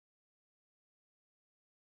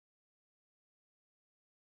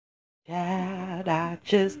Child, I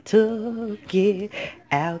just took it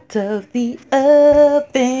out of the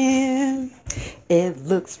oven. It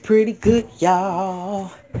looks pretty good,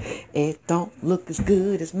 y'all. It don't look as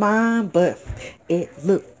good as mine, but it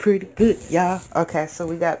looked pretty good, y'all. Okay, so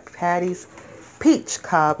we got Patty's peach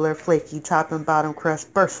cobbler, flaky top and bottom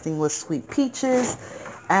crust bursting with sweet peaches.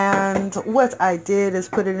 And what I did is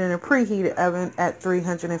put it in a preheated oven at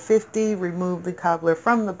 350, remove the cobbler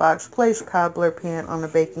from the box, place cobbler pan on the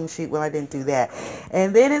baking sheet. Well, I didn't do that.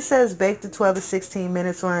 And then it says bake to 12 to 16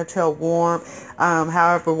 minutes or until warm.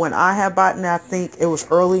 However, when I had bought it, I think it was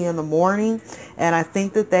early in the morning, and I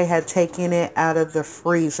think that they had taken it out of the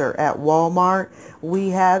freezer at Walmart. We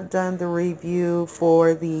have done the review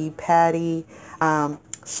for the Patti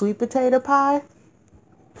sweet potato pie.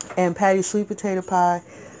 And Patty's sweet potato pie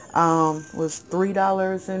was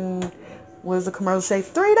 $3 and was the commercial say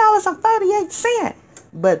 $3.38.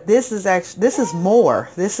 But this is more.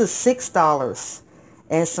 This is $6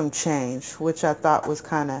 and some change, which I thought was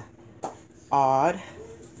kind of odd.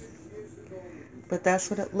 But that's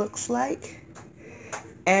what it looks like.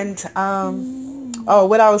 And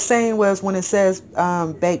what I was saying was when it says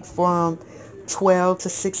bake from 12 to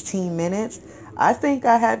 16 minutes, I think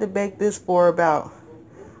I had to bake this for about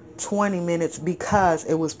 20 minutes because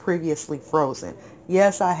it was previously frozen.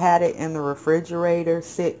 Yes, I had it in the refrigerator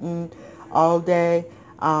sitting all day,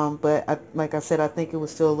 but like I said, I think it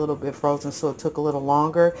was still a little bit frozen, so it took a little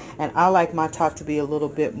longer. And I like my top to be a little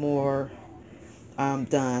bit more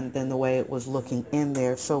done than the way it was looking in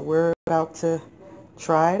there. So we're about to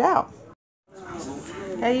try it out.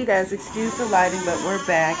 Hey, you guys, excuse the lighting, but we're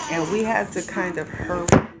back, and we had to kind of hurry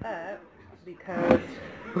up because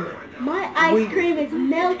my ice cream is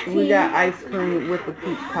melting. We got ice cream with the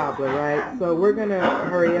peach cobbler, right? So we're going to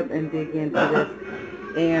hurry up and dig into this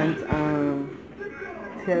and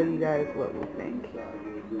tell you guys what we think.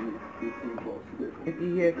 If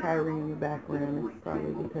you hear Kyrie in the background, it's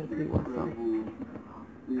probably because he wants some.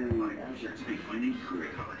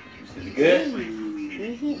 Is it good?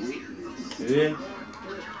 Mm-hmm. It is?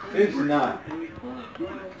 It's not.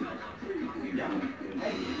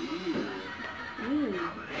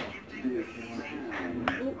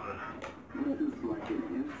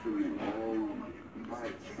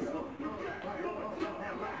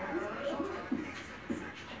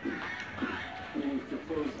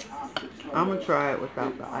 I'm gonna try it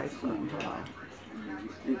without the ice cream.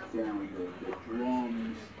 It's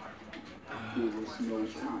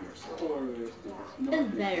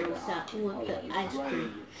better with the ice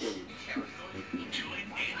cream.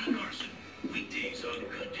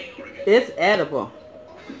 It's edible.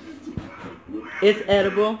 It's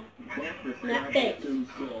edible. Not big.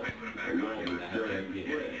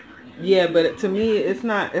 Yeah, but to me, it's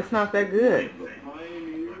not that good.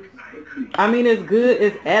 I mean, it's good.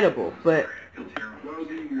 It's edible, but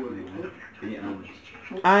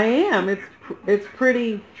I am. It's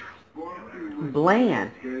pretty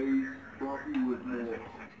bland.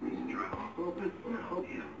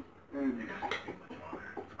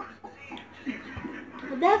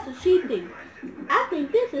 But that's what she thinks. I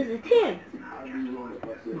think this is a 10.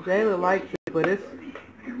 Jayla likes it, but it's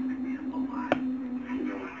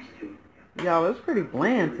y'all. It's pretty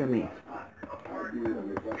bland to me.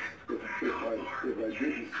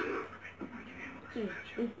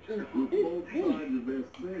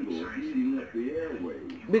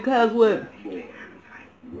 Because what? I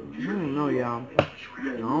don't know, y'all. I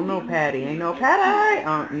don't know, Patti. Ain't no Patti.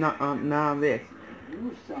 None of this.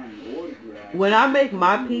 When I make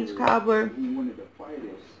my peach cobbler,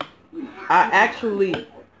 I actually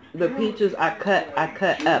the peaches I cut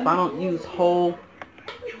up. I don't use whole.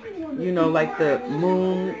 You know, like the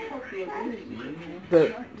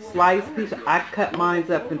sliced peach. I cut mine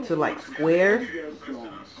up into like squares,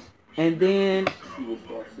 and then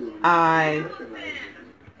I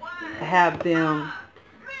have them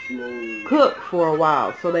cook for a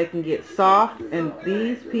while so they can get soft. And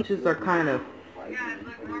these peaches are kind of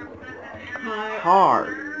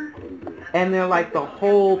hard, and they're like the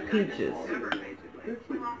whole peaches.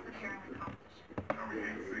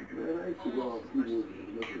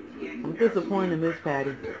 I'm disappointed in Miss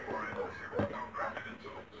Patti.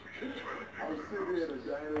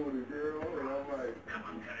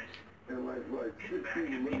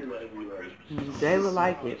 Jayla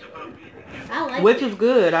like it, which is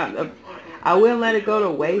good. I wouldn't let it go to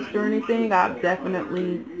waste or anything. I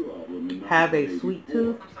definitely have a sweet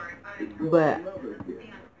tooth, but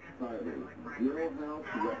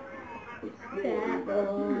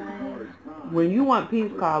when you want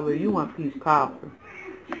peach cobbler, you want peach cobbler.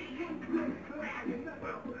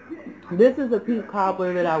 This is a peach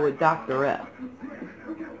cobbler that I would doctor up.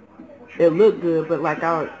 It looked good, but like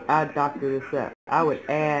I'd doctor this up. I would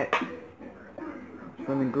add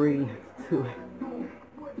some ingredients to it.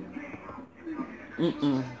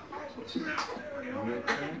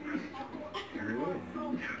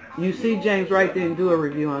 You see, James Wright didn't do a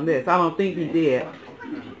review on this. I don't think he did.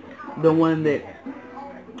 The one that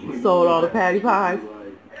sold all the patty pies,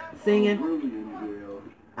 singing.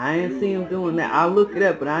 I didn't see him doing that. I'll look it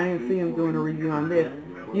up, but I didn't see him doing a review on this.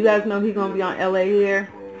 You guys know he's gonna be on LA here.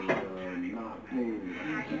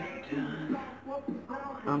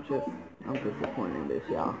 I'm disappointed in this,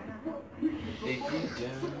 y'all.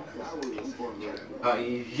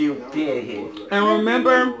 You did hit. And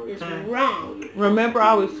remember, It's wrong.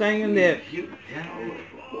 I was saying that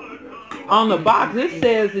on the box it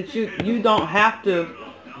says that you don't have to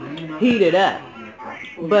heat it up.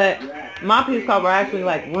 But my peach cobbler are actually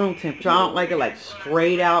like room temperature. I don't like it like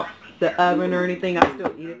straight out the oven or anything. I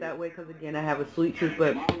still eat it that way because again I have a sweet tooth.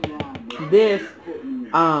 But this,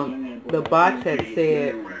 the box had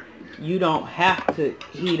said you don't have to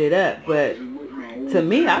heat it up, but to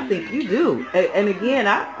me I think you do. And again,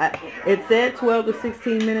 it said 12 to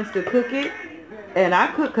 16 minutes to cook it, and I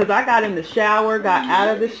cooked because I got in the shower, got out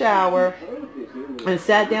of the shower, and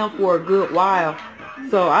sat down for a good while.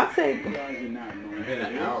 So I'd say It's been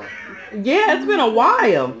an hour. yeah, it's been a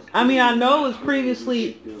while. I mean, I know it was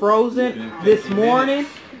previously frozen this morning,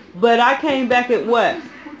 but I came back at what?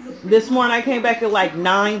 This morning I came back at like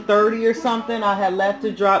 9:30 or something. I had left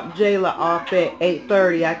to drop Jayla off at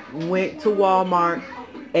 8:30. I went to Walmart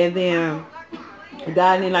and then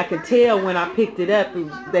got in. I could tell when I picked it up,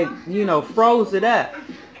 they, froze it up.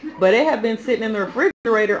 But it had been sitting in the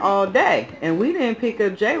refrigerator all day, and we didn't pick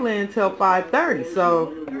up Jayla until 5:30.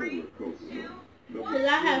 So. Because I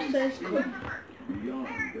have such cook.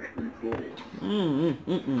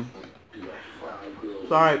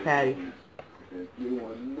 Sorry, Patty.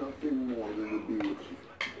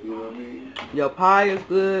 Your pie is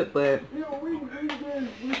good, but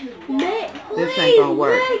this ain't gonna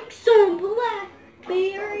work. Make some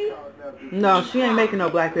blackberry. No, she ain't making no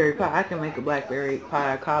blackberry pie. I can make a blackberry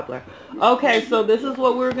pie cobbler. Okay, so this is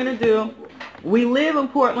what we're gonna do. We live in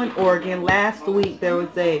Portland, Oregon. Last week there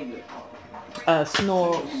was a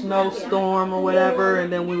snowstorm or whatever,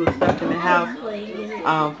 and then we were stuck in the house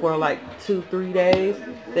for like 2-3 days.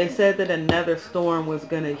 They said that another storm was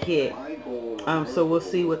gonna hit, so we'll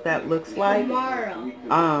see what that looks like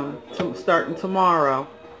starting tomorrow.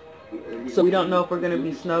 So we don't know if we're gonna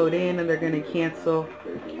be snowed in and they're gonna cancel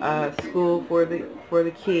school for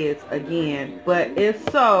the kids again. But if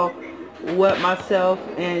so, what myself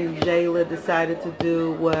and Jayla decided to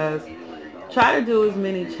do was try to do as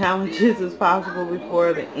many challenges as possible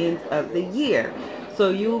before the end of the year. So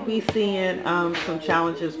you'll be seeing some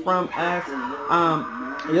challenges from us.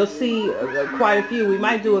 You'll see quite a few. We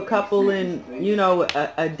might do a couple in,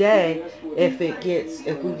 a day if we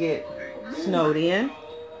get snowed in.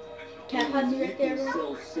 Can I pause you right there?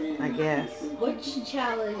 I guess. Which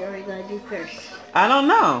challenge are we going to do first? I don't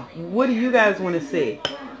know. What do you guys want to see?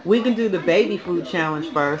 We can do the baby food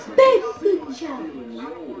challenge first. Baby food challenge.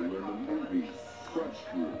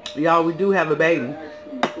 Y'all, we do have a baby,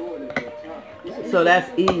 so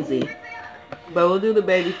that's easy. But we'll do the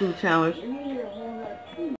baby food challenge.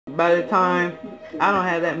 By the time, I don't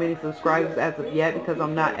have that many subscribers as of yet because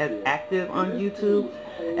I'm not as active on YouTube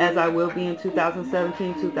as I will be in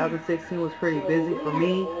 2017. 2016 was pretty busy for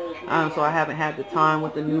me, so I haven't had the time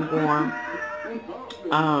with the newborn.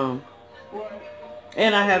 And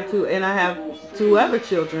I have two other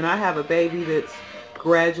children. I have a baby that's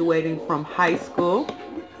graduating from high school.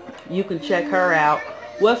 You can check her out.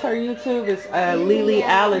 What's her YouTube? It's Lily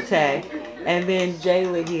Alate. And then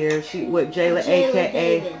Jayla here, Jayla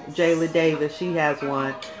aka Jayla Davis, she has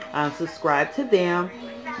one. Subscribe to them.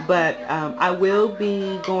 But I will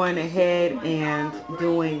be going ahead and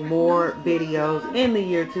doing more videos in the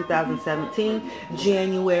year 2017.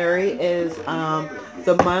 January is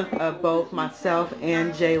the month of both myself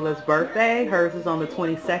and Jayla's birthday. Hers is on the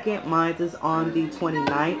 22nd. Mine is on the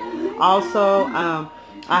 29th. Also,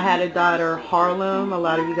 I had a daughter, Harlem. A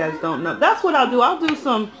lot of you guys don't know. That's what I'll do. I'll do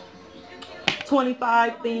some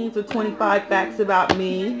 25 things or 25 facts about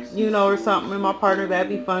me, or something, and my partner. That'd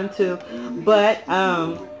be fun too. But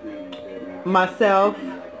myself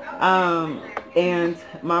and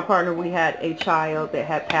my partner, we had a child that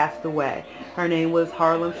had passed away. Her name was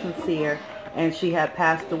Harlem Sincere, and she had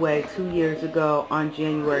passed away 2 years ago on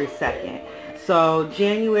January 2nd. So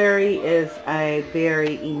January is a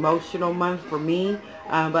very emotional month for me,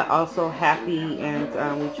 but also happy, and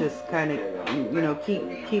we just kind of,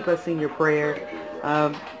 keep us in your prayer.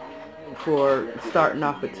 for starting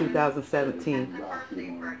off with 2017.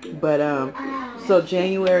 But so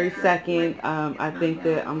January 2nd, I think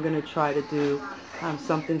that I'm going to try to do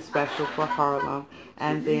something special for Harlem,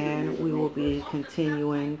 and then we will be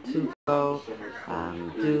continuing to go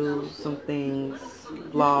do some things,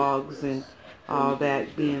 vlogs and all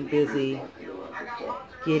that, being busy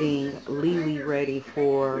getting Lily ready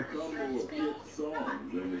for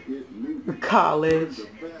college.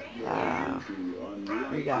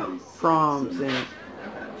 We got proms and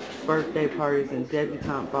birthday parties and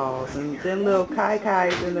debutante balls, and then little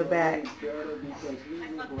Kai's in the back.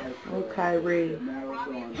 Oh, Kyrie.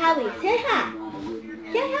 Kyrie, say hi.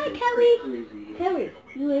 Say hi, Kyrie. Kyrie,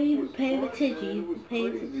 you ain't even paying attention. You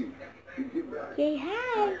paying attention. Say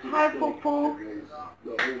hi. Hi, Poo-Poo.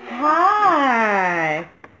 Hi.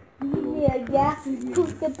 Yeah,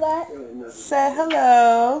 poop the butt. Say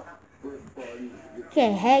hello.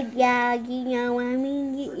 Okay, hey, y'all. You know what I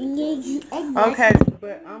mean? Okay,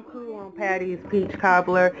 but I'm cool on Patty's peach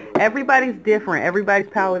cobbler. Everybody's different. Everybody's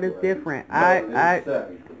palate is different.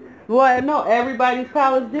 Well, no, everybody's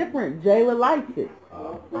palate is different. Jayla likes it.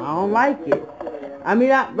 I don't like it. I mean,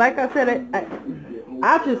 like I said,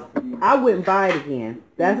 I wouldn't buy it again.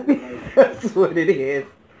 That's what it is.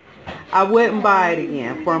 I wouldn't buy it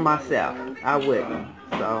again for myself. I wouldn't.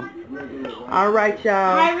 So, all right,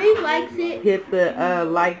 y'all. Kyrie likes it. Hit the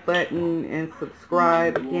like button and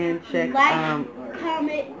subscribe again. Check Like,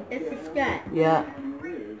 comment, and subscribe. Yeah.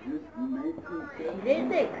 You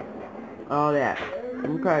didn't say right. All that.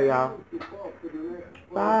 Okay, y'all.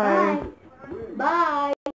 Bye.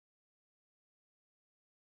 Bye. Bye.